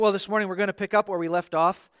Well, this morning we're going to pick up where we left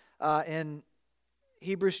off in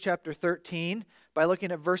Hebrews chapter 13 by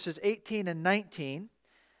looking at verses 18 and 19.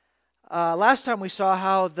 Last time we saw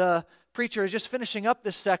how the preacher is just finishing up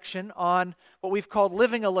this section on what we've called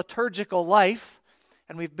living a liturgical life.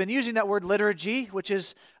 And we've been using that word liturgy, which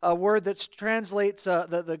is a word that translates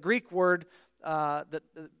the Greek word that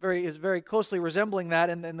is very closely resembling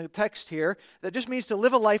that in the text here, that just means to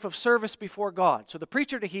live a life of service before God. So the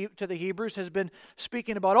preacher to the Hebrews has been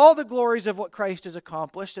speaking about all the glories of what Christ has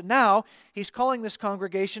accomplished, and now he's calling this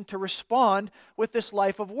congregation to respond with this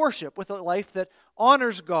life of worship, with a life that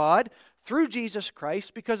honors God through Jesus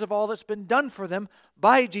Christ because of all that's been done for them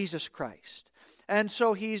by Jesus Christ. And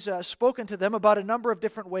so he's spoken to them about a number of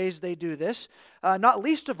different ways they do this, not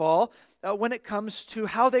least of all when it comes to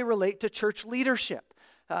how they relate to church leadership.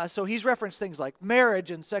 So he's referenced things like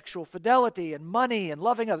marriage and sexual fidelity and money and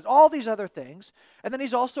loving others, all these other things. And then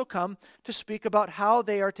he's also come to speak about how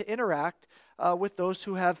they are to interact with those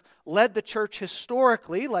who have led the church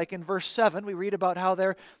historically. Like in verse 7, we read about how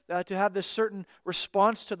they're to have this certain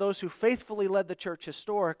response to those who faithfully led the church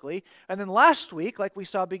historically. And then last week, like we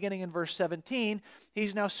saw beginning in verse 17,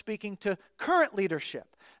 he's now speaking to current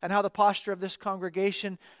leadership and how the posture of this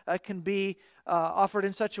congregation can be offered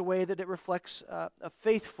in such a way that it reflects a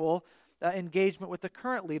faithful engagement with the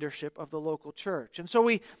current leadership of the local church. And so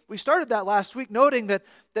we started that last week, noting that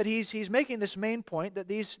he's making this main point, that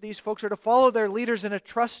these folks are to follow their leaders in a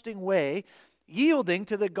trusting way, yielding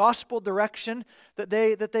to the gospel direction that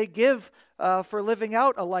they give for living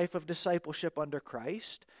out a life of discipleship under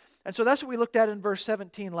Christ. And so that's what we looked at in verse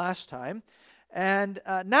 17 last time. And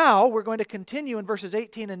now we're going to continue in verses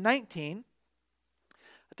 18 and 19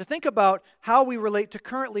 to think about how we relate to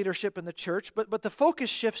current leadership in the church, but the focus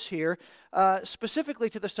shifts here specifically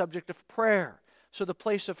to the subject of prayer. So the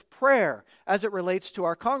place of prayer as it relates to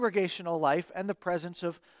our congregational life and the presence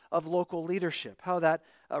of local leadership, how that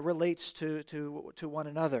relates to one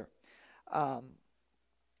another.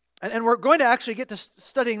 And we're going to actually get to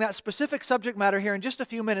studying that specific subject matter here in just a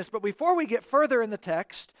few minutes, but before we get further in the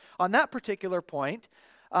text on that particular point,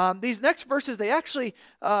 these next verses, they actually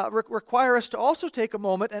require us to also take a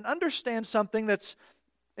moment and understand something that's,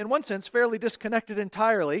 in one sense, fairly disconnected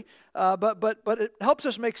entirely, but it helps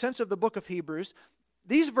us make sense of the book of Hebrews.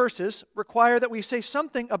 These verses require that we say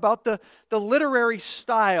something about the literary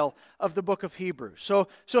style of the book of Hebrews. So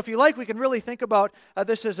if you like, we can really think about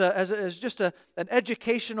this as just an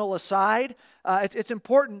educational aside. It's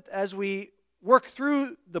important as we work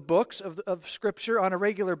through the books of Scripture on a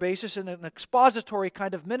regular basis in an expository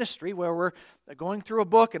kind of ministry where we're going through a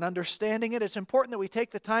book and understanding it. It's important that we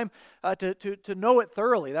take the time to know it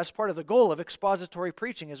thoroughly. That's part of the goal of expository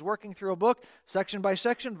preaching, is working through a book section by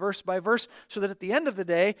section, verse by verse, so that at the end of the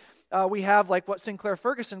day, we have like what Sinclair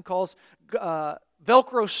Ferguson calls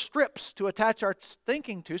Velcro strips to attach our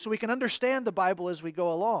thinking to, so we can understand the Bible as we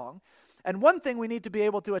go along. And one thing we need to be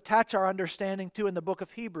able to attach our understanding to in the book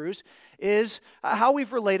of Hebrews is how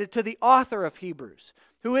we've related to the author of Hebrews,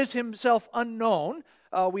 who is himself unknown.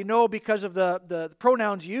 We know because of the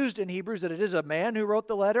pronouns used in Hebrews that it is a man who wrote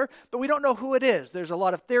the letter, but we don't know who it is. There's a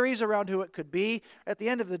lot of theories around who it could be. At the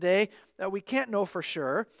end of the day, we can't know for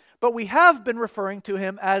sure, but we have been referring to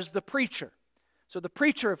him as the preacher. So the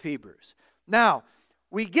preacher of Hebrews. Now,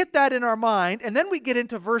 we get that in our mind, and then we get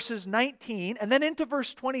into verses 19, and then into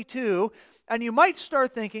verse 22, and you might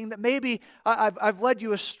start thinking that maybe I've led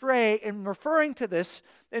you astray in referring to this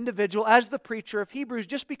individual as the preacher of Hebrews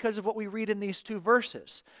just because of what we read in these two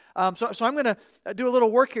verses. So I'm going to do a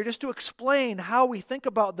little work here just to explain how we think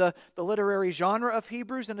about the literary genre of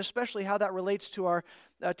Hebrews, and especially how that relates to our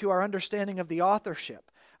understanding of the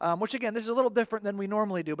authorship. Which again, this is a little different than we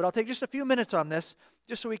normally do, but I'll take just a few minutes on this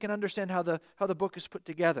just so we can understand how the book is put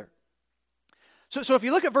together. So if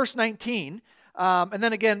you look at verse 19, and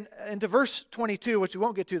then again into verse 22, which we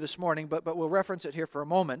won't get to this morning, but we'll reference it here for a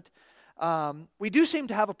moment, we do seem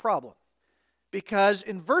to have a problem. Because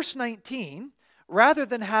in verse 19, rather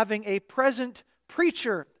than having a present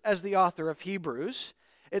preacher as the author of Hebrews,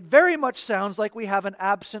 it very much sounds like we have an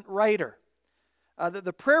absent writer.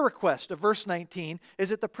 The prayer request of verse 19 is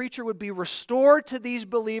that the preacher would be restored to these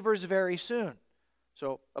believers very soon.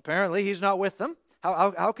 So apparently he's not with them.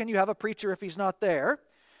 How can you have a preacher if he's not there?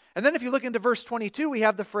 And then if you look into verse 22, we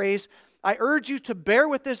have the phrase, I urge you to bear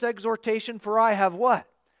with this exhortation, for I have what?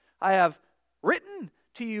 I have written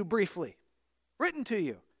to you briefly. Written to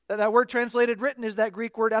you. That word translated written is that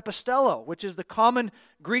Greek word epistello, which is the common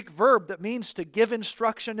Greek verb that means to give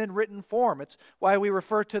instruction in written form. It's why we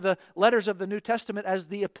refer to the letters of the New Testament as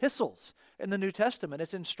the epistles in the New Testament.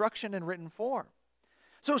 It's instruction in written form.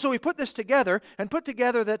 So we put this together and put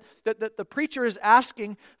together that the preacher is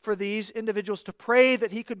asking for these individuals to pray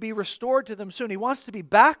that he could be restored to them soon. He wants to be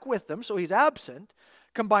back with them, so he's absent.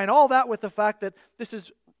 Combine all that with the fact that this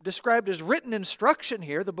is described as written instruction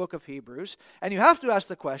here, the book of Hebrews, and you have to ask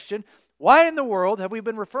the question, why in the world have we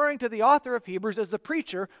been referring to the author of Hebrews as the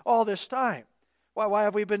preacher all this time? Why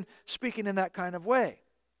have we been speaking in that kind of way?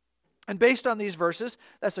 And based on these verses,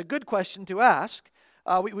 that's a good question to ask.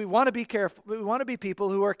 We want to be careful. We want to be people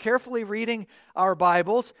who are carefully reading our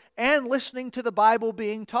Bibles and listening to the Bible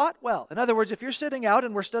being taught well. In other words, if you're sitting out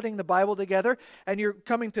and we're studying the Bible together and you're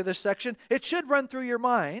coming to this section, it should run through your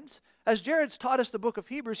minds. As Jared's taught us the book of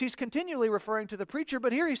Hebrews, he's continually referring to the preacher,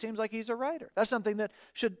 but here he seems like he's a writer. That's something that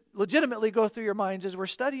should legitimately go through your minds as we're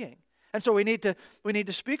studying. And so we need to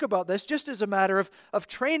speak about this just as a matter of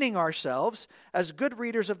training ourselves as good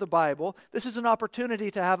readers of the Bible. This is an opportunity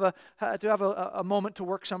to have a moment to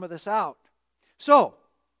work some of this out. So,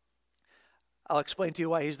 I'll explain to you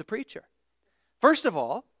why he's the preacher. First of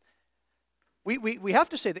all, we have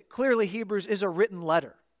to say that clearly Hebrews is a written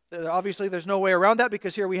letter. Obviously, there's no way around that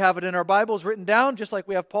because here we have it in our Bibles written down, just like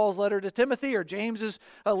we have Paul's letter to Timothy or James's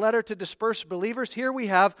letter to dispersed believers. Here we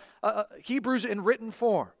have Hebrews in written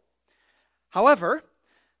form. However,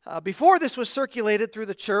 before this was circulated through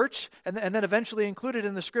the church and then eventually included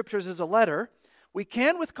in the Scriptures as a letter, we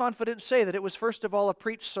can with confidence say that it was first of all a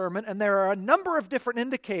preached sermon, and there are a number of different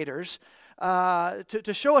indicators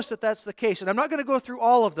to show us that that's the case. And I'm not going to go through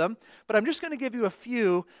all of them, but I'm just going to give you a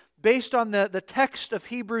few based on the text of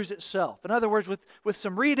Hebrews itself. In other words, with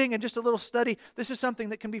some reading and just a little study, this is something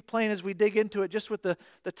that can be plain as we dig into it just with the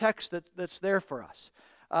text that's there for us.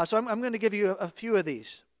 So I'm going to give you a few of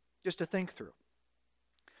these just to think through.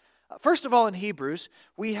 First of all, in Hebrews,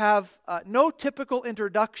 we have no typical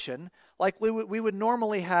introduction like we would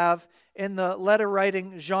normally have in the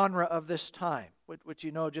letter-writing genre of this time, which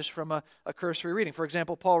you know just from a cursory reading. For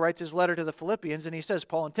example, Paul writes his letter to the Philippians, and he says,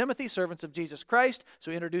 Paul and Timothy, servants of Jesus Christ.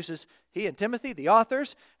 So he introduces he and Timothy, the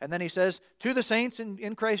authors, and then he says, to the saints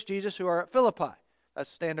in Christ Jesus who are at Philippi. That's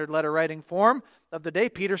standard letter-writing form of the day.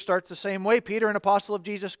 Peter starts the same way. Peter, an apostle of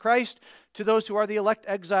Jesus Christ, to those who are the elect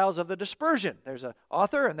exiles of the dispersion. There's an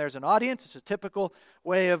author and there's an audience. It's a typical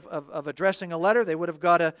way of addressing a letter. They would have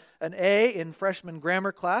got an A in freshman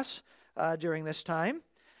grammar class during this time.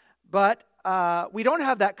 But we don't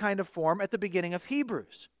have that kind of form at the beginning of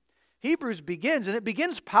Hebrews. Hebrews begins, and it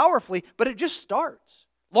begins powerfully, but it just starts.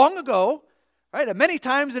 Long ago, right? And many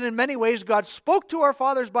times and in many ways, God spoke to our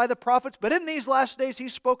fathers by the prophets, but in these last days,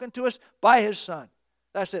 He's spoken to us by His Son.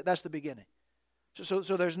 That's it. That's the beginning. So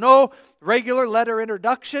there's no regular letter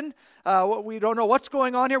introduction. We don't know what's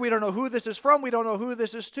going on here. We don't know who this is from. We don't know who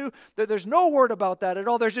this is to. There's no word about that at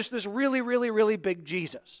all. There's just this really, really, really big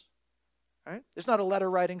Jesus. Right? It's not a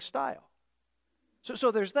letter-writing style. So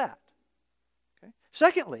there's that. Okay?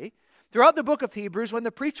 Secondly, throughout the book of Hebrews, when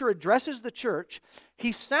the preacher addresses the church,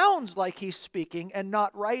 he sounds like he's speaking and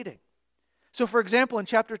not writing. So, for example, in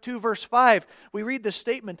chapter 2, verse 5, we read this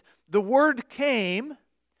statement, the word came,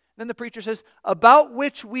 then the preacher says, about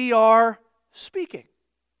which we are speaking.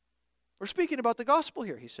 We're speaking about the gospel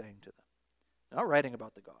here, he's saying to them. Not writing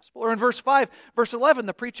about the gospel. Or in verse 5, verse 11,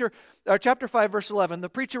 chapter 5, verse 11, the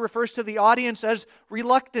preacher refers to the audience as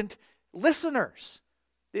reluctant listeners.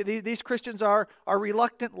 These Christians are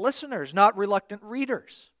reluctant listeners, not reluctant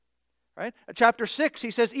readers. Right? Chapter 6,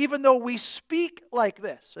 he says, even though we speak like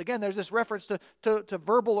this. Again, there's this reference to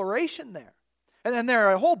verbal oration there. And then there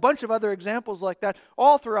are a whole bunch of other examples like that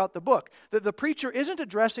all throughout the book. The preacher isn't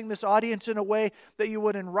addressing this audience in a way that you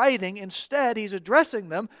would in writing. Instead, he's addressing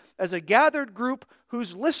them as a gathered group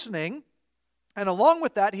who's listening. And along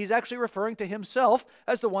with that, he's actually referring to himself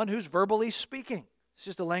as the one who's verbally speaking. It's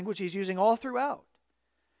just the language he's using all throughout.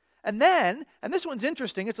 And then, and this one's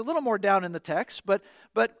interesting, it's a little more down in the text, but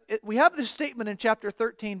we have this statement in chapter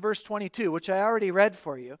 13, verse 22, which I already read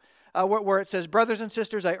for you, where it says, brothers and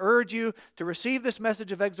sisters, I urge you to receive this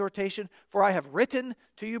message of exhortation, for I have written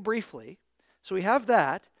to you briefly. So we have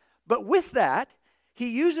that, but with that, he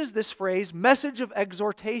uses this phrase, message of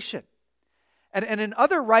exhortation. And in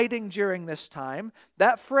other writing during this time,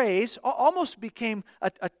 that phrase almost became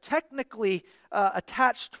a technically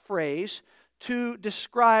attached phrase to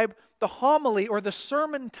describe the homily or the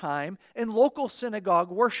sermon time in local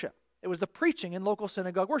synagogue worship. It was the preaching in local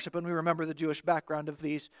synagogue worship, and we remember the Jewish background of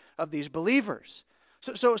these believers.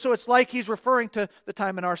 So it's like he's referring to the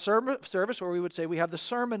time in our service where we would say we have the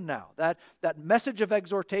sermon now. That message of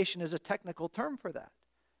exhortation is a technical term for that.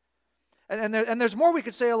 And there's more we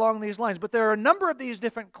could say along these lines, but there are a number of these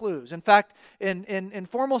different clues. In fact, in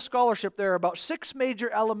formal scholarship, there are about 6 major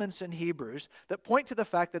elements in Hebrews that point to the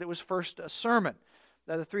fact that it was first a sermon.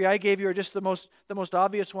 Now, the three I gave you are just the most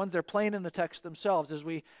obvious ones. They're plain in the text themselves as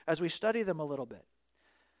we study them a little bit.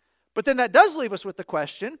 But then that does leave us with the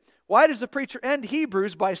question, why does the preacher end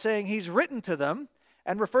Hebrews by saying he's written to them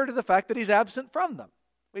and refer to the fact that he's absent from them?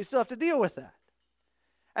 We still have to deal with that.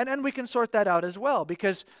 And we can sort that out as well,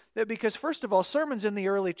 because first of all, sermons in the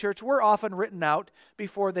early church were often written out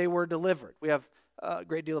before they were delivered. We have a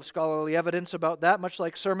great deal of scholarly evidence about that, much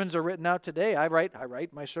like sermons are written out today. I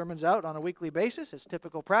write my sermons out on a weekly basis. It's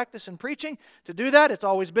typical practice in preaching to do that. It's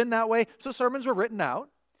always been that way, so sermons were written out.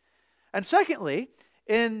 And secondly,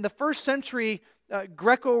 in the first century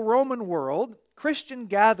Greco-Roman world, Christian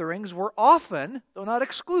gatherings were often, though not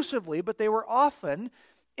exclusively, but they were often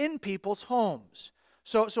in people's homes.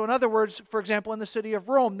 So in other words, for example, in the city of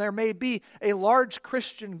Rome, there may be a large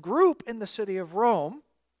Christian group in the city of Rome,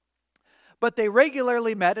 but they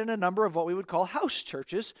regularly met in a number of what we would call house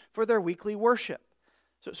churches for their weekly worship.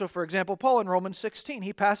 So for example, Paul in Romans 16,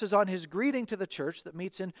 he passes on his greeting to the church that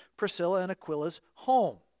meets in Priscilla and Aquila's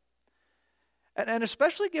home. And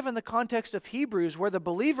especially given the context of Hebrews, where the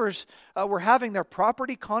believers were having their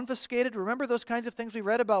property confiscated, remember those kinds of things we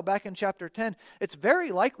read about back in chapter 10, it's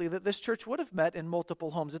very likely that this church would have met in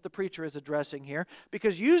multiple homes that the preacher is addressing here,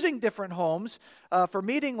 because using different homes for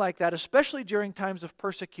meeting like that, especially during times of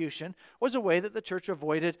persecution, was a way that the church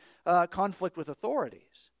avoided conflict with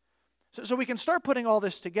authorities. So we can start putting all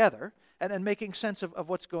this together and making sense of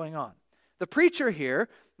what's going on. The preacher here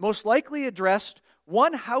most likely addressed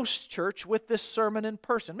one house church with this sermon in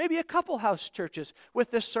person, maybe a couple house churches with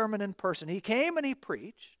this sermon in person. He came and he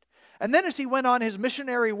preached, and then as he went on his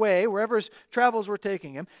missionary way, wherever his travels were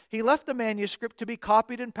taking him, he left the manuscript to be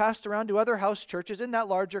copied and passed around to other house churches in that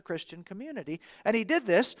larger Christian community. And he did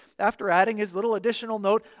this after adding his little additional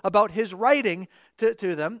note about his writing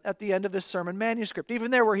to them at the end of this sermon manuscript. Even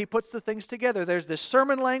there where he puts the things together, there's this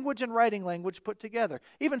sermon language and writing language put together.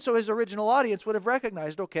 Even so, his original audience would have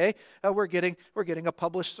recognized, okay, we're getting a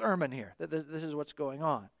published sermon here. This is what's going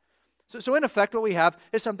on. So in effect, what we have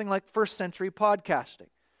is something like first century podcasting.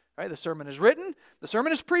 Right? The sermon is written, the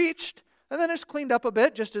sermon is preached, and then it's cleaned up a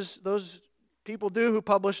bit, just as those people do who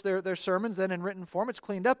publish their sermons then in written form. It's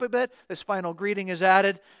cleaned up a bit, this final greeting is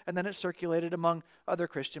added, and then it's circulated among other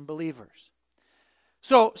Christian believers.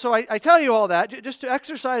 So I tell you all that just to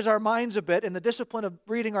exercise our minds a bit in the discipline of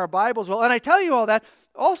reading our Bibles well. And I tell you all that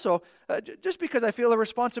also just because I feel a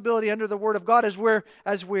responsibility under the Word of God as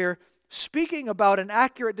we're speaking about an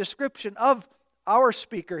accurate description of our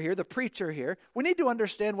speaker here, the preacher here. We need to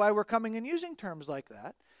understand why we're coming and using terms like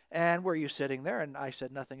that. And were you sitting there and I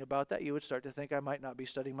said nothing about that, you would start to think I might not be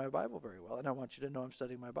studying my Bible very well. And I want you to know I'm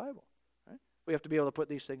studying my Bible. Right? We have to be able to put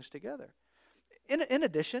these things together. In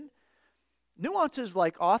addition, nuances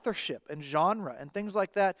like authorship and genre and things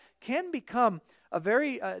like that can become a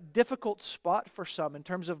very difficult spot for some in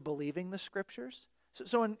terms of believing the Scriptures.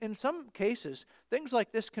 So in some cases, things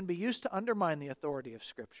like this can be used to undermine the authority of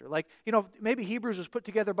Scripture. Like, maybe Hebrews was put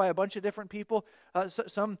together by a bunch of different people.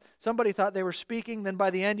 Somebody thought they were speaking, then by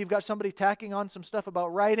the end you've got somebody tacking on some stuff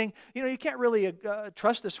about writing. You can't really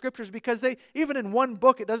trust the Scriptures because even in one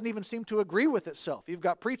book, it doesn't even seem to agree with itself. You've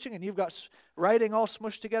got preaching and you've got writing all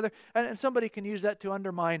smushed together, and somebody can use that to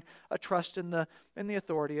undermine a trust in the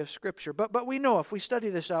authority of Scripture. But we know if we study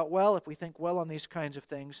this out well, if we think well on these kinds of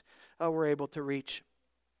things, we're able to reach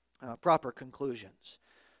proper conclusions.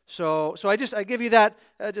 So I give you that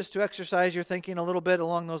just to exercise your thinking a little bit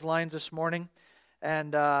along those lines this morning,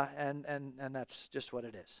 and that's just what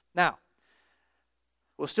it is. Now,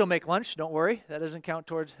 we'll still make lunch. Don't worry, that doesn't count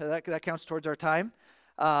towards that counts towards our time.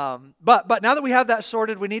 But now that we have that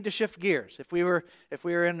sorted, we need to shift gears. If we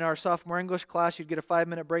were in our sophomore English class, you'd get a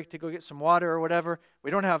 5-minute break to go get some water or whatever.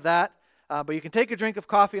 We don't have that, but you can take a drink of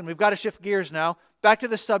coffee, and we've got to shift gears now back to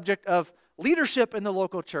the subject of leadership in the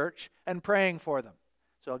local church and praying for them.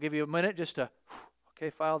 So I'll give you a minute just to,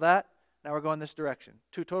 file that. Now we're going this direction.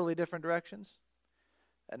 2 totally different directions.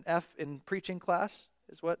 An F in preaching class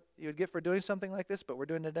is what you would get for doing something like this, but we're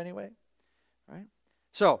doing it anyway. Right?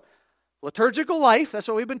 So, liturgical life, that's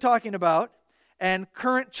what we've been talking about, and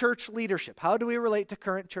current church leadership. How do we relate to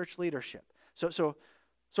current church leadership? So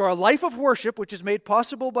our life of worship, which is made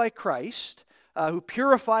possible by Christ, who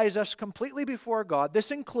purifies us completely before God, this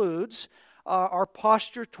includes our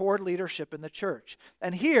posture toward leadership in the church.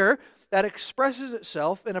 And here, that expresses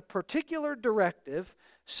itself in a particular directive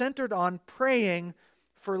centered on praying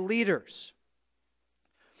for leaders.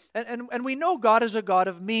 And we know God is a God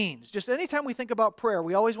of means. Just anytime we think about prayer,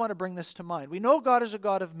 we always want to bring this to mind. We know God is a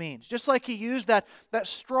God of means. Just like He used that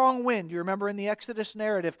strong wind, you remember in the Exodus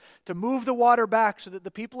narrative, to move the water back so that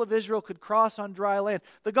the people of Israel could cross on dry land.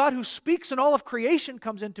 The God who speaks and all of creation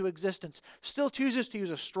comes into existence still chooses to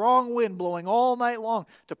use a strong wind blowing all night long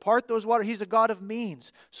to part those waters. He's a God of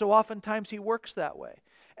means. So oftentimes He works that way.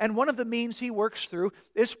 And one of the means He works through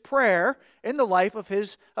is prayer in the life of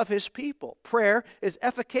His people. Prayer is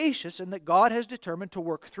efficacious in that God has determined to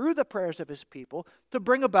work through the prayers of His people to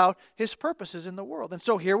bring about His purposes in the world. And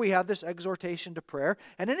so here we have this exhortation to prayer.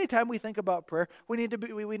 And anytime we think about prayer, we need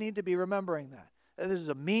to be remembering that. This is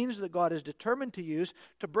a means that God is determined to use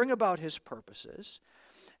to bring about His purposes.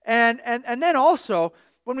 And then also,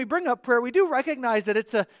 when we bring up prayer, we do recognize that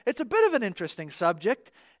it's a bit of an interesting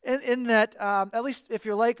subject in that, at least if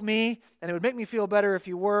you're like me, and it would make me feel better if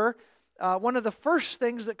you were, one of the first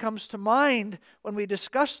things that comes to mind when we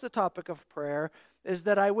discuss the topic of prayer is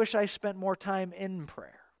that I wish I spent more time in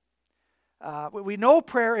prayer. We know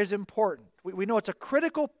prayer is important. We know it's a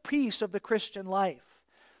critical piece of the Christian life.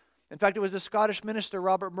 In fact, it was the Scottish minister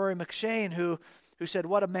Robert Murray McCheyne who said,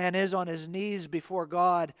 "What a man is on his knees before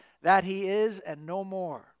God, that he is and no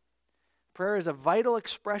more." Prayer is a vital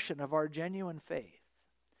expression of our genuine faith.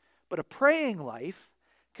 But a praying life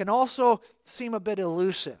can also seem a bit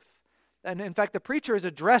elusive. And in fact, the preacher has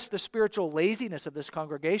addressed the spiritual laziness of this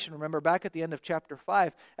congregation. Remember back at the end of chapter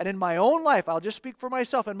 5. And in my own life, I'll just speak for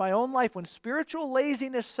myself. In my own life, when spiritual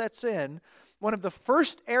laziness sets in, one of the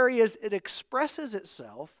first areas it expresses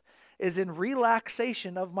itself is in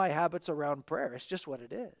relaxation of my habits around prayer. It's just what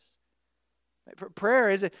it is. Prayer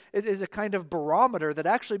is a kind of barometer that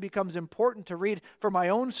actually becomes important to read for my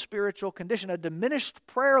own spiritual condition. A diminished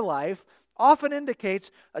prayer life often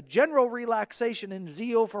indicates a general relaxation in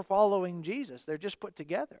zeal for following Jesus. They're just put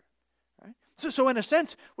together. Right? So in a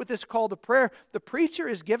sense, with this call to prayer, the preacher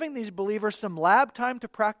is giving these believers some lab time to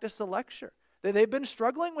practice the lecture. They've been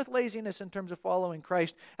struggling with laziness in terms of following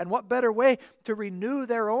Christ. And what better way to renew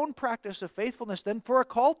their own practice of faithfulness than for a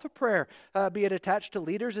call to prayer, be it attached to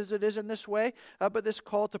leaders as it is in this way. But this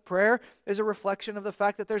call to prayer is a reflection of the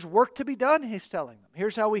fact that there's work to be done, he's telling them.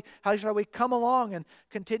 Here's how we come along and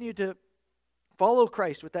continue to follow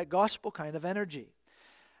Christ with that gospel kind of energy.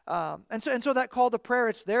 And so that call to prayer,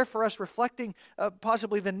 it's there for us reflecting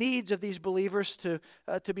possibly the needs of these believers to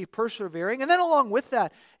be persevering. And then along with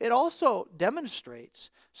that, it also demonstrates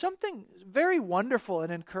something very wonderful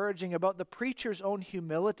and encouraging about the preacher's own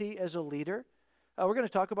humility as a leader. We're going to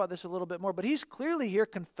talk about this a little bit more, but he's clearly here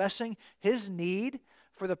confessing his need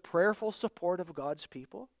for the prayerful support of God's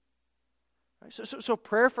people. So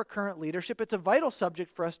prayer for current leadership, it's a vital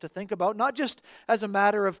subject for us to think about, not just as a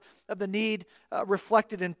matter of the need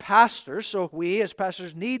reflected in pastors, so we as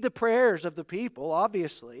pastors need the prayers of the people,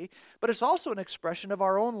 obviously, but it's also an expression of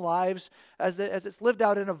our own lives as it's lived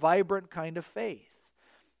out in a vibrant kind of faith.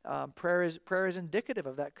 Prayer is indicative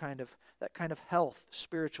of that kind of health,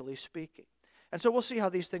 spiritually speaking. And so we'll see how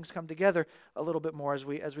these things come together a little bit more as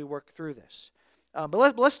we work through this.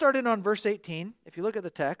 But let's start in on verse 18. If you look at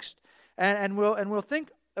the text, and we'll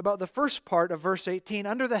think about the first part of verse 18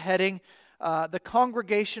 under the heading, the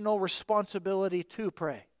congregational responsibility to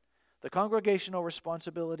pray. The congregational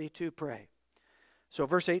responsibility to pray. So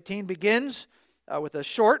verse 18 begins with a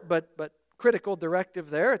short but critical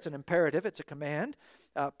directive there. It's an imperative, it's a command.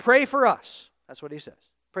 Pray for us. That's what he says.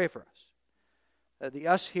 Pray for us. The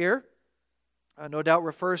us here no doubt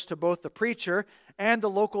refers to both the preacher and the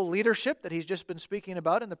local leadership that he's just been speaking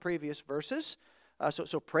about in the previous verses.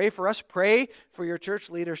 So pray for us, pray for your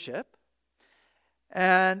church leadership.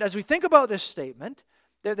 And as we think about this statement,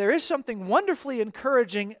 there is something wonderfully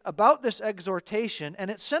encouraging about this exhortation,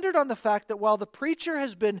 and it's centered on the fact that while the preacher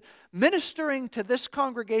has been ministering to this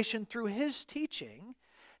congregation through his teaching,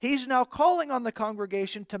 he's now calling on the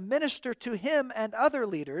congregation to minister to him and other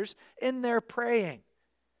leaders in their praying.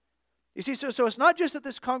 You see, so it's not just that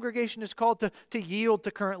this congregation is called to yield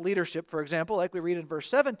to current leadership, for example, like we read in verse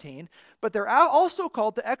 17, but they're also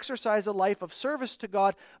called to exercise a life of service to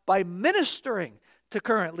God by ministering to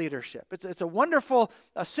current leadership. It's a wonderful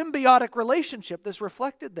symbiotic relationship that's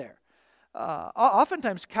reflected there.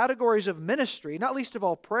 Oftentimes, categories of ministry, not least of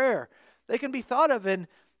all prayer, they can be thought of in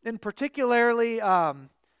particularly, I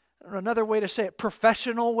don't know, another way to say it,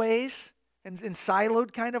 professional ways, in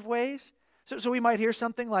siloed kind of ways. So we might hear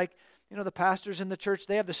something like, the pastors in the church,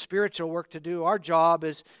 they have the spiritual work to do. Our job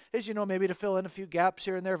is maybe to fill in a few gaps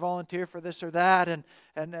here and there, volunteer for this or that,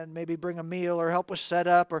 and maybe bring a meal or help with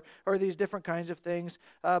setup or these different kinds of things.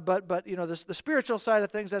 But the spiritual side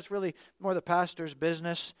of things, that's really more the pastor's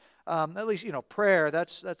business. at least, prayer,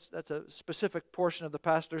 that's a specific portion of the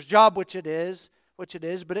pastor's job, which it is,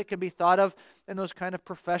 but it can be thought of in those kind of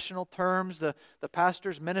professional terms. The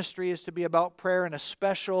pastor's ministry is to be about prayer in a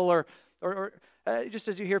special or just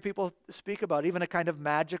as you hear people speak about, even a kind of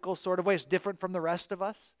magical sort of way. It's different from the rest of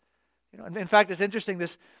us. In fact, it's interesting,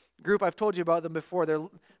 this group, I've told you about them before. They're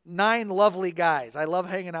 9 lovely guys. I love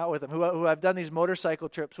hanging out with them, who I've done these motorcycle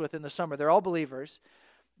trips with in the summer. They're all believers.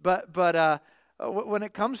 But when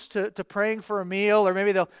it comes to praying for a meal, or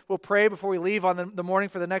maybe we'll pray before we leave on the morning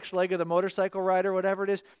for the next leg of the motorcycle ride or whatever it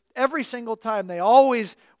is, every single time they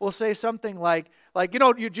always will say something like,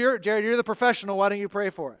 Jared, you're the professional, why don't you pray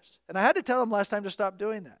for us? And I had to tell them last time to stop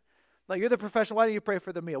doing that. Like, you're the professional, why don't you pray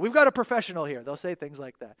for the meal? We've got a professional here. They'll say things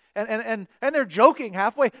like that. And they're joking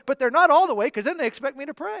halfway, but they're not all the way, because then they expect me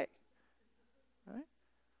to pray. Right?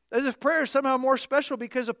 As if prayer is somehow more special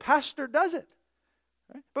because a pastor does it.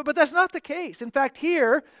 Right? But that's not the case. In fact,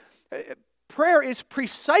 here, prayer is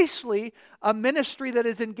precisely a ministry that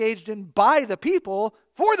is engaged in by the people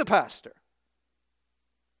for the pastor.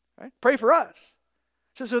 Right? Pray for us.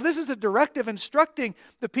 So this is a directive instructing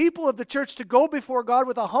the people of the church to go before God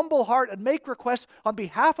with a humble heart and make requests on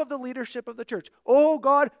behalf of the leadership of the church. Oh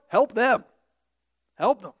God, help them.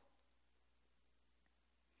 Help them.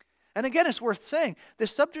 And again, it's worth saying, the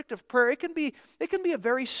subject of prayer, it can be a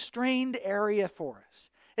very strained area for us.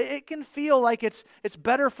 It can feel like it's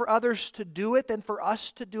better for others to do it than for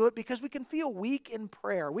us to do it, because we can feel weak in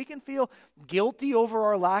prayer. We can feel guilty over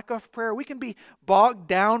our lack of prayer. We can be bogged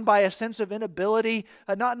down by a sense of inability,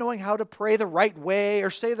 not knowing how to pray the right way or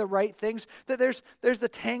say the right things. That there's the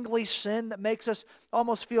tangly sin that makes us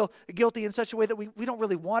almost feel guilty in such a way that we don't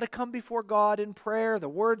really want to come before God in prayer. The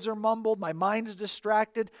words are mumbled. My mind's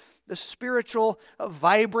distracted. The spiritual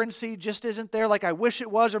vibrancy just isn't there like I wish it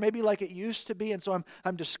was, or maybe like it used to be, and so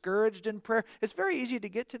I'm discouraged in prayer. It's very easy to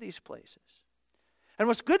get to these places. And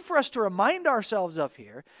what's good for us to remind ourselves of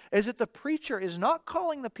here is that the preacher is not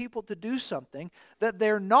calling the people to do something that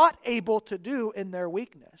they're not able to do in their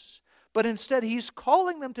weakness, but instead he's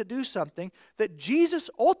calling them to do something that Jesus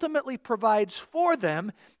ultimately provides for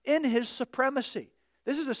them in his supremacy.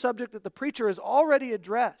 This is a subject that the preacher has already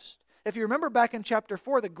addressed. If you remember back in chapter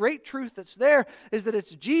 4, the great truth that's there is that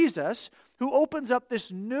it's Jesus who opens up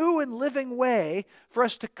this new and living way for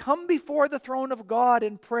us to come before the throne of God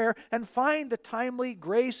in prayer and find the timely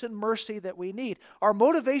grace and mercy that we need. Our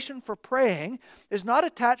motivation for praying is not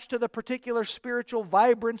attached to the particular spiritual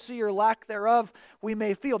vibrancy or lack thereof we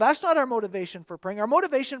may feel. That's not our motivation for praying. Our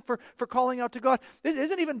motivation for calling out to God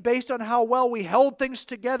isn't even based on how well we held things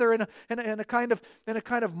together in a kind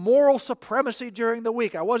of moral supremacy during the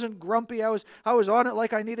week. I wasn't grumpy. I was on it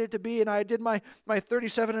like I needed to be, and I did my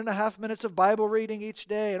 37 and a half minutes of Bible reading each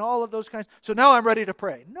day and all of those kinds. So now I'm ready to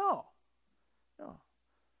pray. No.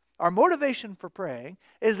 Our motivation for praying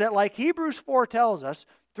is that, like Hebrews 4 tells us,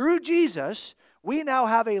 through Jesus, we now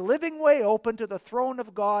have a living way open to the throne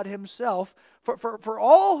of God himself. For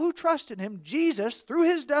all who trust in him, Jesus, through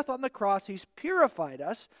his death on the cross, he's purified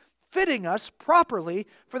us, fitting us properly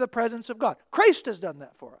for the presence of God. Christ has done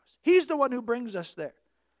that for us. He's the one who brings us there.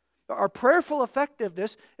 Our prayerful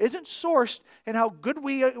effectiveness isn't sourced in how good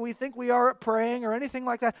we think we are at praying or anything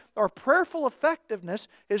like that. Our prayerful effectiveness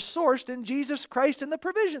is sourced in Jesus Christ and the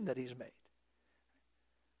provision that he's made.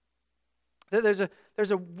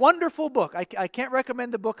 There's a wonderful book. I can't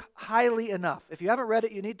recommend the book highly enough. If you haven't read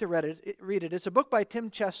it, you need to read it. It's a book by Tim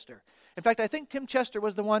Chester. In fact, I think Tim Chester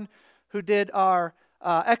was the one who did our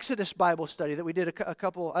Exodus Bible study that we did a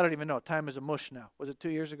couple, I don't even know, time is a mush now. Was it 2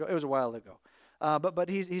 years ago? It was a while ago. But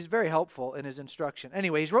he's very helpful in his instruction.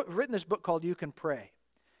 Anyway, he's written this book called You Can Pray.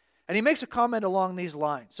 And he makes a comment along these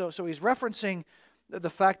lines. So he's referencing the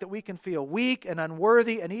fact that we can feel weak and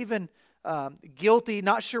unworthy and even guilty,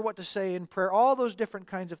 not sure what to say in prayer. All those different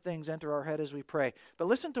kinds of things enter our head as we pray. But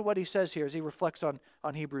listen to what he says here as he reflects on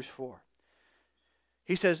Hebrews 4.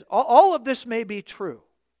 He says, all of this may be true.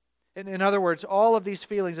 In other words, all of these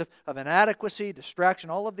feelings of inadequacy, distraction,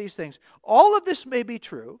 all of these things, all of this may be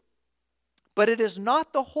true, but it is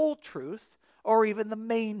not the whole truth or even the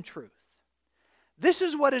main truth. This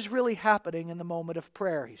is what is really happening in the moment of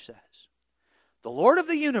prayer, he says. The Lord of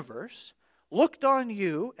the universe looked on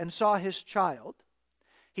you and saw his child.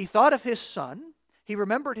 He thought of his son. He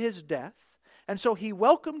remembered his death. And so he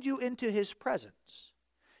welcomed you into his presence.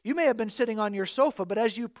 You may have been sitting on your sofa, but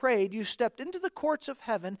as you prayed, you stepped into the courts of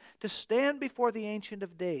heaven to stand before the Ancient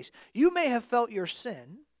of Days. You may have felt your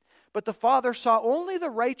sin, but the Father saw only the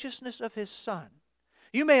righteousness of his Son.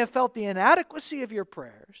 You may have felt the inadequacy of your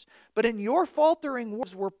prayers, but in your faltering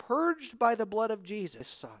words were purged by the blood of Jesus,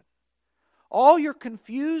 Son. all your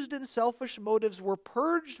confused and selfish motives were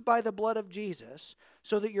purged by the blood of Jesus,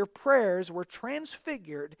 so that your prayers were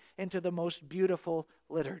transfigured into the most beautiful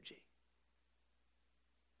liturgy.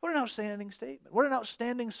 What an outstanding statement. What an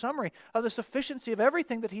outstanding summary of the sufficiency of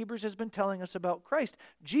everything that Hebrews has been telling us about Christ.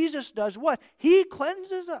 Jesus does what? He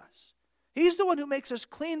cleanses us. He's the one who makes us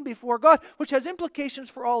clean before God, which has implications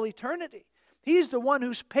for all eternity. He's the one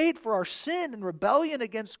who's paid for our sin and rebellion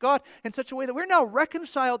against God in such a way that we're now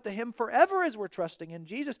reconciled to Him forever as we're trusting in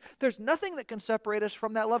Jesus. There's nothing that can separate us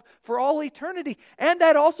from that love for all eternity. And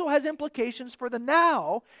that also has implications for the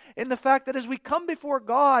now, in the fact that as we come before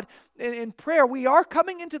God in prayer, we are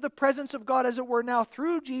coming into the presence of God, as it were, now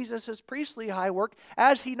through Jesus' priestly high work,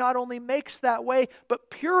 as He not only makes that way,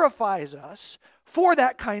 but purifies us for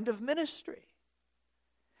that kind of ministry.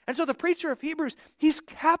 And so the preacher of Hebrews, he's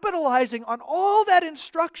capitalizing on all that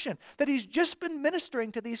instruction that he's just been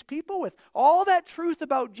ministering to these people with. All that truth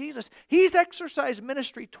about Jesus. He's exercised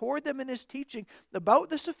ministry toward them in his teaching about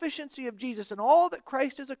the sufficiency of Jesus and all that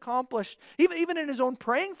Christ has accomplished. Even in his own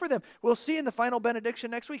praying for them. We'll see in the final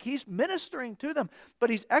benediction next week, he's ministering to them. But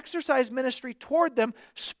he's exercised ministry toward them,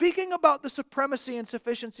 speaking about the supremacy and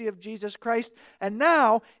sufficiency of Jesus Christ. And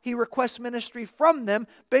now he requests ministry from them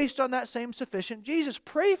based on that same sufficient Jesus.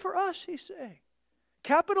 Pray for us, he's saying.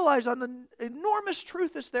 Capitalize on the enormous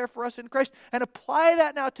truth that's there for us in Christ and apply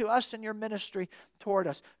that now to us in your ministry toward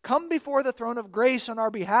us. Come before the throne of grace on our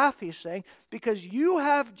behalf, he's saying, because you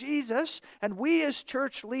have Jesus, and we as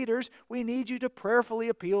church leaders, we need you to prayerfully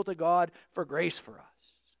appeal to God for grace for us.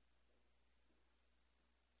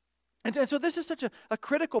 And so this is such a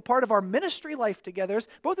critical part of our ministry life together,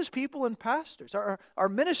 both as people and pastors. Our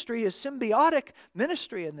ministry is symbiotic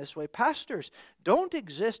ministry in this way. Pastors don't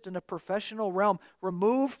exist in a professional realm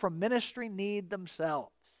removed from ministry need themselves.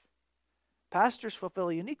 Pastors fulfill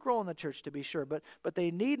a unique role in the church, to be sure, but they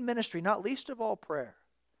need ministry, not least of all prayer.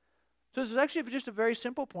 So this is actually just a very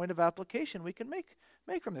simple point of application we can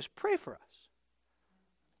make from this. Pray for us.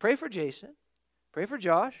 Pray for Jason. Pray for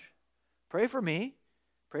Josh. Pray for me.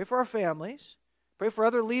 Pray for our families. Pray for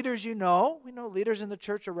other leaders you know. We know leaders in the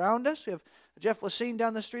church around us. We have Jeff Lacine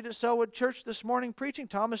down the street at Selwood Church this morning preaching.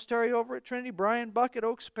 Thomas Terry over at Trinity. Brian Buck at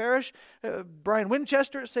Oaks Parish. Brian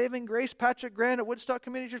Winchester at Saving Grace. Patrick Grant at Woodstock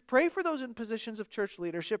Community Church. Pray for those in positions of church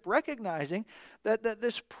leadership, recognizing that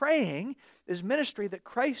this praying is ministry that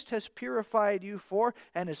Christ has purified you for,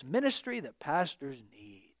 and is ministry that pastors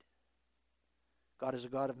need. God is a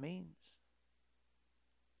God of means.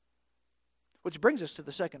 Which brings us to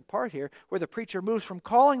the second part here, where the preacher moves from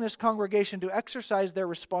calling this congregation to exercise their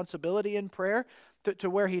responsibility in prayer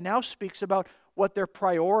to where he now speaks about what their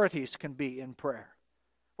priorities can be in prayer,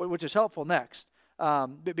 which is helpful next.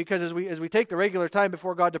 Because as we take the regular time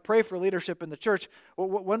before God to pray for leadership in the church,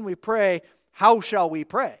 when we pray, how shall we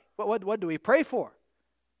pray? What do we pray for?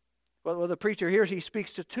 Well, the preacher here, he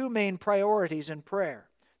speaks to two main priorities in prayer.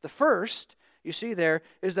 The first, you see there,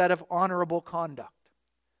 is that of honorable conduct.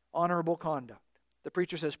 Honorable conduct. The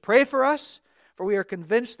preacher says, pray for us, for we are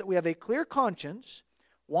convinced that we have a clear conscience,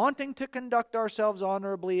 wanting to conduct ourselves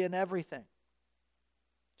honorably in everything.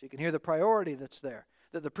 So you can hear the priority that's there.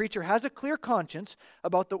 That the preacher has a clear conscience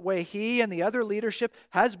about the way he and the other leadership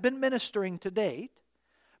has been ministering to date,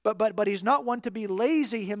 but he's not one to be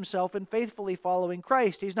lazy himself in faithfully following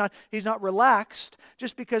Christ. He's not relaxed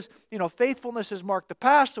just because, faithfulness has marked the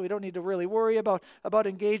past, so we don't need to really worry about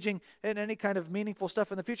engaging in any kind of meaningful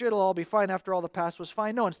stuff in the future. It'll all be fine after all the past was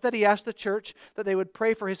fine. No, instead he asked the church that they would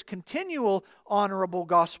pray for his continual honorable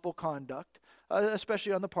gospel conduct,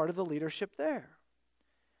 especially on the part of the leadership there.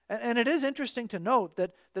 And it is interesting to note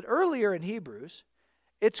that earlier in Hebrews,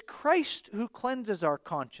 it's Christ who cleanses our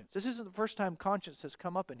conscience. This isn't the first time conscience has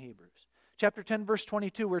come up in Hebrews. Chapter 10, verse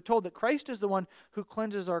 22, we're told that Christ is the one who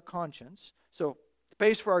cleanses our conscience. So,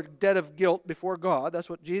 pays for our debt of guilt before God. That's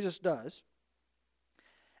what Jesus does.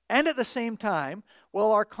 And at the same time,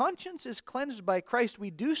 while our conscience is cleansed by Christ,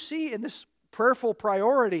 we do see in this prayerful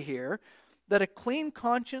priority here that a clean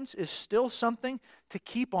conscience is still something to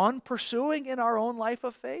keep on pursuing in our own life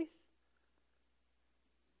of faith.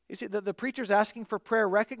 You see, the preacher's asking for prayer,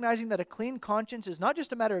 recognizing that a clean conscience is not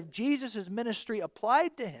just a matter of Jesus' ministry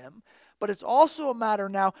applied to him, but it's also a matter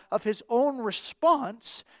now of his own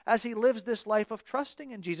response as he lives this life of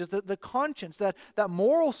trusting in Jesus. The conscience, that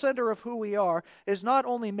moral center of who we are, is not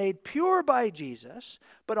only made pure by Jesus,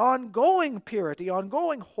 but ongoing purity,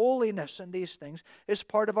 ongoing holiness in these things is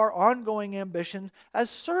part of our ongoing ambition as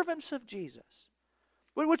servants of Jesus.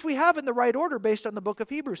 which we have in the right order based on the book of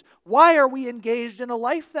Hebrews. Why are we engaged in a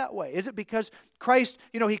life that way? Is it because Christ,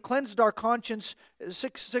 He cleansed our conscience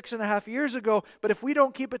 6.5 years ago, but if we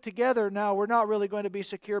don't keep it together now, we're not really going to be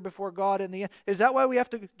secure before God in the end? Is that why we have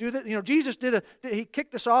to do that? Jesus He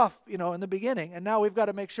kicked us off, in the beginning, and now we've got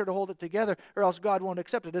to make sure to hold it together or else God won't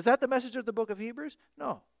accept it. Is that the message of the book of Hebrews?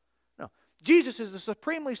 No. Jesus is the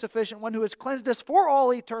supremely sufficient one who has cleansed us for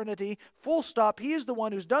all eternity, full stop. He is the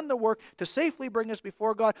one who's done the work to safely bring us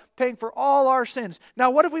before God, paying for all our sins. Now,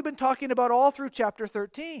 what have we been talking about all through chapter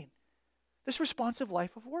 13? This responsive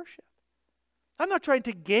life of worship. I'm not trying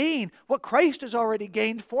to gain what Christ has already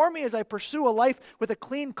gained for me as I pursue a life with a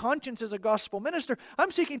clean conscience as a gospel minister. I'm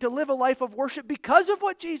seeking to live a life of worship because of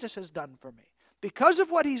what Jesus has done for me. Because of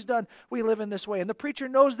what He's done, we live in this way. And the preacher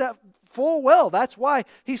knows that full well. That's why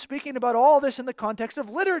he's speaking about all this in the context of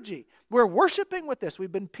liturgy. We're worshiping with this.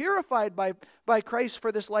 We've been purified by Christ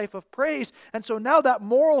for this life of praise. And so now that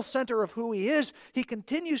moral center of who He is, He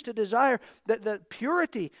continues to desire that the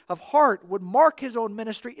purity of heart would mark His own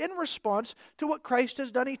ministry in response to what Christ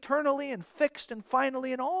has done eternally and fixed and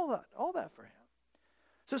finally and all that for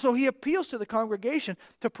Him. So He appeals to the congregation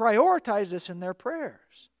to prioritize this in their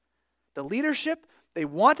prayers. The leadership, they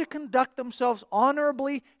want to conduct themselves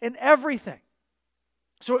honorably in everything.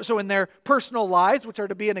 So in their personal lives, which are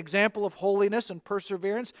to be an example of holiness and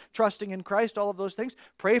perseverance, trusting in Christ, all of those things,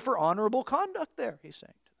 pray for honorable conduct there, he's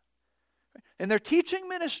saying to them. In their teaching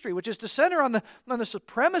ministry, which is to center on the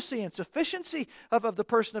supremacy and sufficiency of the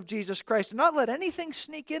person of Jesus Christ, and not let anything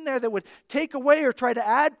sneak in there that would take away or try to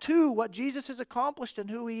add to what Jesus has accomplished and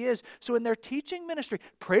who He is. So in their teaching ministry,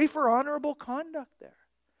 pray for honorable conduct there.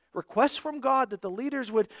 Request from God that the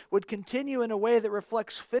leaders would continue in a way that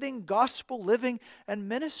reflects fitting gospel living and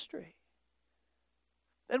ministry.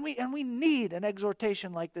 And we need an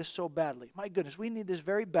exhortation like this so badly. My goodness, we need this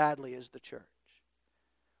very badly as the church.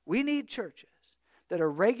 We need churches that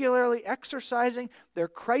are regularly exercising their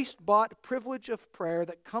Christ-bought privilege of prayer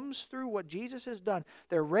that comes through what Jesus has done.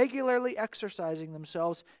 They're regularly exercising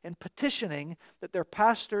themselves in petitioning that their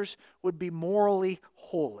pastors would be morally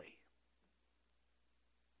holy.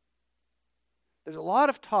 There's a lot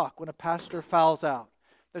of talk when a pastor fouls out.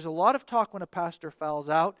 There's a lot of talk when a pastor fouls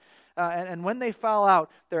out. And when they foul out,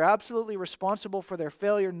 they're absolutely responsible for their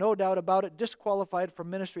failure, no doubt about it, disqualified from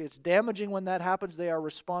ministry. It's damaging when that happens. They are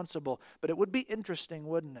responsible. But it would be interesting,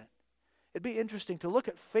 wouldn't it? It'd be interesting to look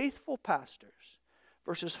at faithful pastors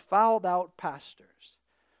versus fouled out pastors.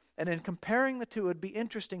 And in comparing the two, it'd be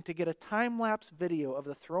interesting to get a time-lapse video of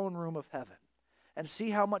the throne room of heaven and see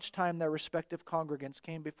how much time their respective congregants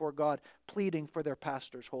came before God pleading for their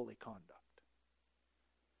pastor's holy conduct.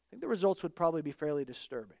 I think the results would probably be fairly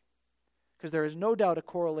disturbing, because there is no doubt a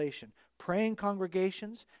correlation. Praying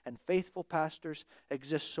congregations and faithful pastors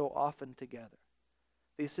exist so often together.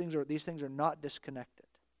 These things are not disconnected.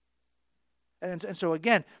 And so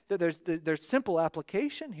again, there's simple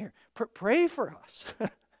application here. Pray for us.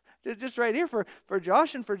 Just right here for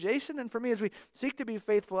Josh and for Jason and for me as we seek to be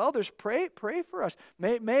faithful elders. Pray for us.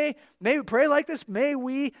 May we pray like this. May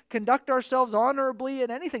we conduct ourselves honorably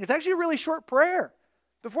in anything. It's actually a really short prayer.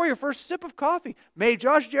 Before your first sip of coffee, may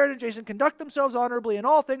Josh, Jared, and Jason conduct themselves honorably in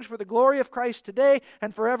all things for the glory of Christ today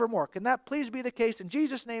and forevermore. Can that please be the case? In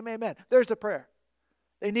Jesus' name, amen. There's the prayer.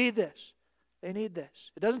 They need this. They need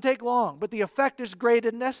this. It doesn't take long, but the effect is great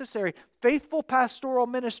and necessary. Faithful pastoral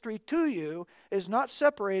ministry to you is not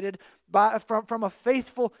separated from a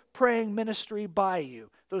faithful praying ministry by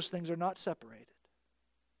you. Those things are not separated.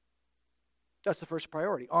 That's the first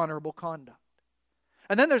priority, honorable conduct.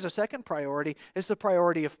 And then there's a second priority, it's the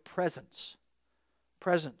priority of presence.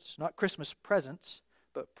 Presence, not Christmas presents,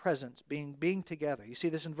 but presence, being together. You see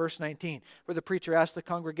this in verse 19, where the preacher asks the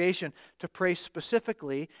congregation to pray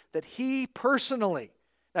specifically that he personally.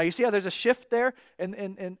 Now you see how there's a shift there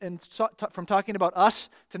from talking about us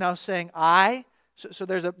to now saying I. So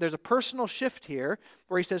there's a personal shift here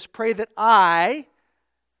where he says, pray that I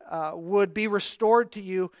would be restored to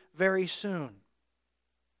you very soon.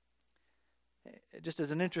 Just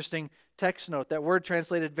as an interesting text note, that word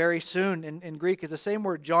translated very soon in Greek is the same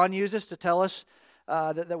word John uses to tell us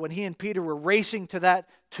that when he and Peter were racing to that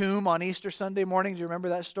tomb on Easter Sunday morning, do you remember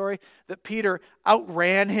that story? That Peter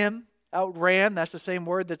outran him. Outran, that's the same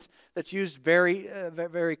word that's used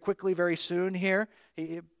very quickly, very soon here.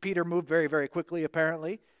 Peter moved very, very quickly,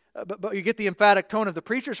 apparently. But you get the emphatic tone of the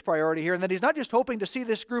preacher's priority here, and that he's not just hoping to see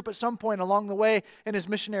this group at some point along the way in his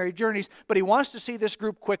missionary journeys, but he wants to see this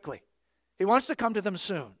group quickly. He wants to come to them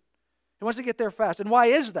soon. He wants to get there fast. And why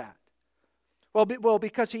is that? Well,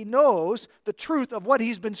 because he knows the truth of what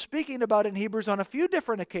he's been speaking about in Hebrews on a few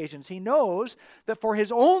different occasions. He knows that for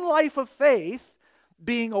his own life of faith,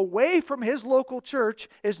 being away from his local church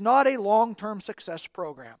is not a long-term success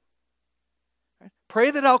program. Right?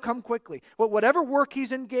 Pray that I'll come quickly. Whatever work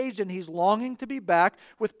he's engaged in, he's longing to be back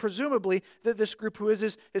with presumably this group who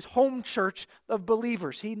is his home church of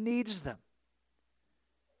believers. He needs them.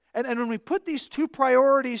 And when we put these two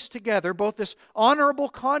priorities together, both this honorable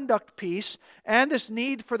conduct piece and this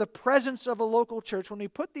need for the presence of a local church, when we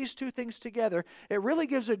put these two things together, it really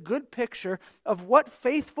gives a good picture of what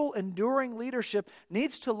faithful, enduring leadership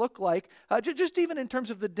needs to look like, just even in terms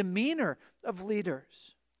of the demeanor of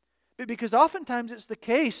leaders. Because oftentimes it's the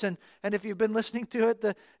case, and if you've been listening to it,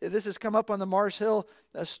 this has come up on the Mars Hill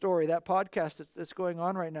story, that podcast that's going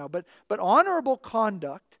on right now. But honorable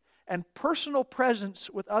conduct and personal presence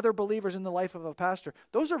with other believers in the life of a pastor,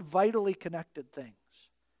 those are vitally connected things.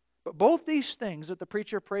 But both these things that the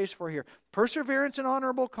preacher prays for here, perseverance and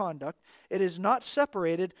honorable conduct, it is not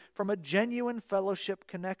separated from a genuine fellowship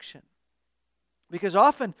connection. Because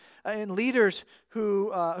often in leaders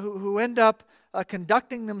who end up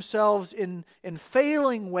conducting themselves in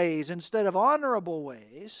failing ways instead of honorable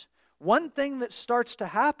ways, one thing that starts to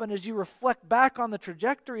happen as you reflect back on the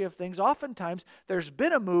trajectory of things, oftentimes there's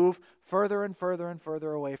been a move further and further and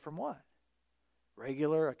further away from what?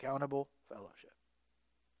 Regular, accountable fellowship.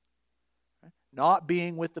 Right? Not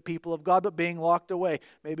being with the people of God, but being locked away.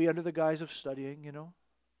 Maybe under the guise of studying,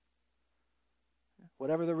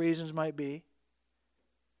 whatever the reasons might be.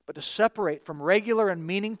 But to separate from regular and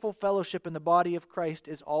meaningful fellowship in the body of Christ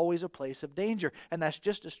is always a place of danger. And that's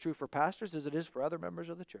just as true for pastors as it is for other members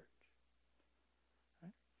of the church.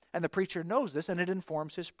 Right? And the preacher knows this, and it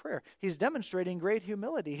informs his prayer. He's demonstrating great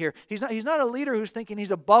humility here. He's not a leader who's thinking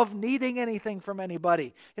he's above needing anything from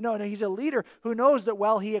anybody. He's a leader who knows that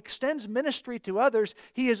while he extends ministry to others,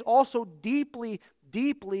 he is also deeply,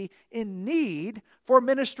 deeply in need for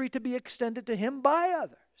ministry to be extended to him by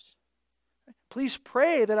others. Please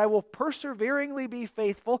pray that I will perseveringly be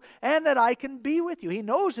faithful and that I can be with you. He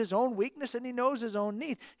knows his own weakness and he knows his own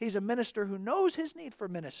need. He's a minister who knows his need for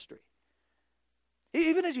ministry.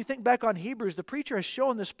 Even as you think back on Hebrews, the preacher has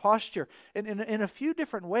shown this posture in a few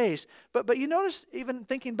different ways. But you notice, even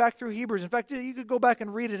thinking back through Hebrews, in fact, you could go back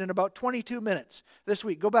and read it in about 22 minutes this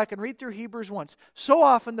week. Go back and read through Hebrews once. So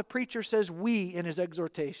often the preacher says we in his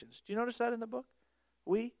exhortations. Do you notice that in the book?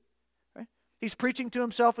 We. He's preaching to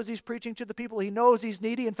himself as he's preaching to the people. He knows he's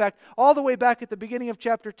needy. In fact, all the way back at the beginning of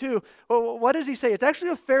chapter 2, what does he say? It's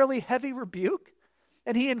actually a fairly heavy rebuke,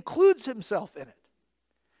 and he includes himself in it.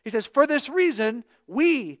 He says, for this reason,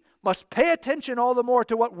 we must pay attention all the more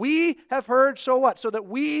to what we have heard, so what? So that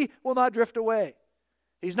we will not drift away.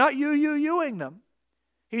 He's not youing them.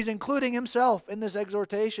 He's including himself in this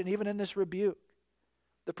exhortation, even in this rebuke.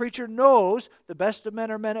 The preacher knows the best of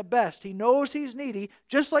men are men at best. He knows he's needy,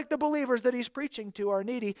 just like the believers that he's preaching to are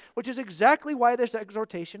needy, which is exactly why this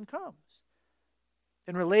exhortation comes.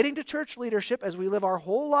 In relating to church leadership, as we live our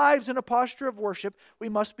whole lives in a posture of worship, we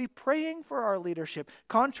must be praying for our leadership.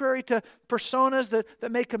 Contrary to personas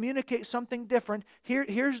that may communicate something different,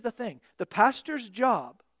 here's the thing. The pastor's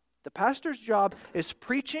job is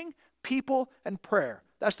preaching, people, and prayer.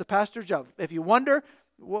 That's the pastor's job. If you wonder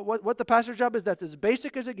what the pastor's job is, that's as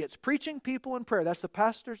basic as it gets. Preaching, people, and prayer. That's the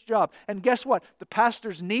pastor's job. And guess what? The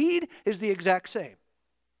pastor's need is the exact same.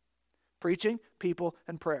 Preaching, people,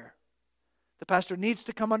 and prayer. The pastor needs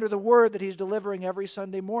to come under the word that he's delivering every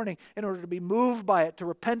Sunday morning in order to be moved by it, to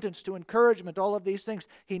repentance, to encouragement, all of these things.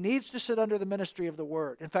 He needs to sit under the ministry of the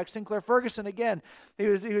word. In fact, Sinclair Ferguson, again, he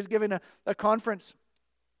was giving a conference,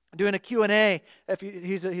 doing a Q&A.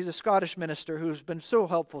 He's a Scottish minister who's been so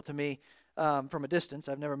helpful to me from a distance.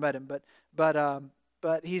 I've never met him,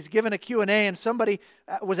 but he's given a Q&A, and somebody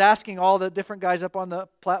was asking all the different guys up on the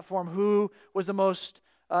platform who was the most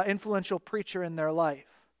influential preacher in their life.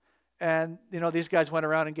 And, these guys went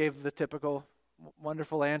around and gave the typical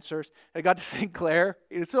wonderful answers. I got to Sinclair.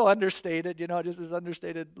 He was so understated, just this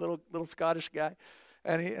understated little Scottish guy.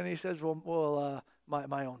 And he says,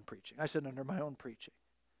 my own preaching. I said, under my own preaching.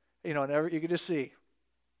 And you could just see,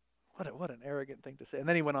 what an arrogant thing to say. And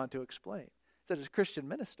then he went on to explain. He said, as Christian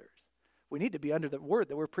ministers, we need to be under the word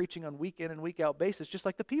that we're preaching on week in and week out basis, just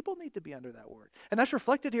like the people need to be under that word. And that's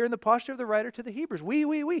reflected here in the posture of the writer to the Hebrews.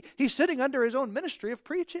 We. He's sitting under his own ministry of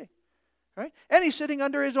preaching. Right? And he's sitting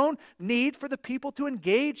under his own need for the people to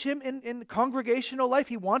engage him in congregational life.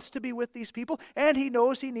 He wants to be with these people, and he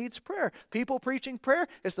knows he needs prayer. People preaching prayer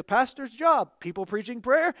is the pastor's job. People preaching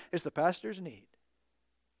prayer is the pastor's need.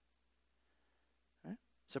 Right?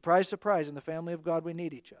 Surprise, surprise, in the family of God, we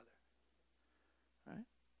need each other. Right?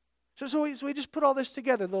 So we just put all this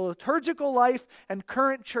together, the liturgical life and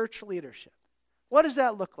current church leadership. What does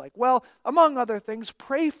that look like? Well, among other things,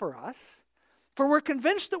 pray for us For we're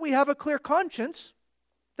convinced that we have a clear conscience.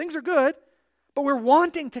 Things are good. But we're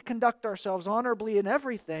wanting to conduct ourselves honorably in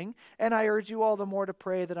everything, and I urge you all the more to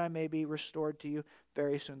pray that I may be restored to you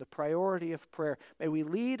very soon. The priority of prayer. May we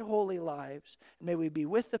lead holy lives, and may we be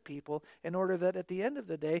with the people in order that at the end of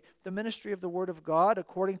the day, the ministry of the Word of God,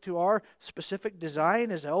 according to our specific design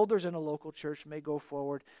as elders in a local church, may go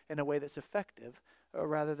forward in a way that's effective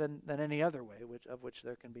rather than any other way, of which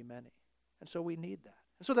there can be many. And so we need that.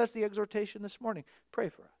 And so that's the exhortation this morning. Pray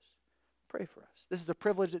for us. Pray for us. This is a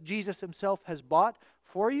privilege that Jesus himself has bought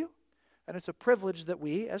for you, and it's a privilege that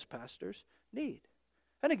we, as pastors, need.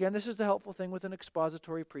 And again, this is the helpful thing with an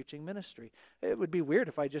expository preaching ministry. It would be weird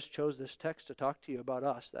if I just chose this text to talk to you about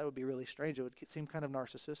us. That would be really strange. It would seem kind of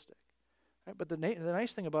narcissistic. Right? But the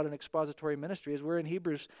nice thing about an expository ministry is we're in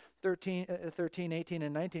Hebrews 13, 18,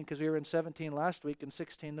 and 19 because we were in 17 last week and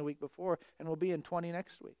 16 the week before, and we'll be in 20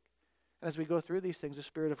 next week. And as we go through these things, the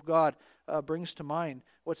Spirit of God brings to mind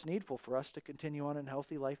what's needful for us to continue on in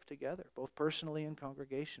healthy life together, both personally and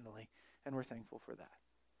congregationally, and we're thankful for that.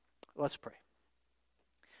 Let's pray.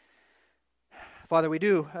 Father, we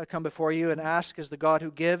do come before you and ask as the God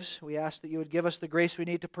who gives. We ask that you would give us the grace we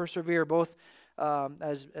need to persevere, both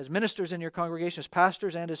as ministers in your congregation, as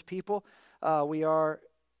pastors, and as people. We are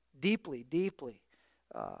deeply, deeply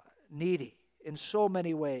needy in so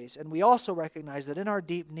many ways. And we also recognize that in our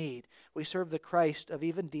deep need, we serve the Christ of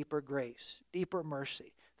even deeper grace, deeper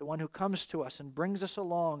mercy, the one who comes to us and brings us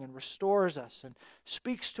along and restores us and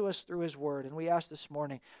speaks to us through his word. And we ask this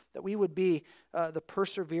morning that we would be the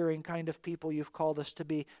persevering kind of people you've called us to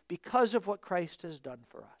be because of what Christ has done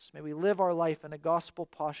for us. May we live our life in a gospel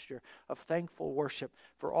posture of thankful worship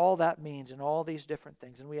for all that means and all these different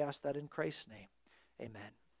things. And we ask that in Christ's name. Amen.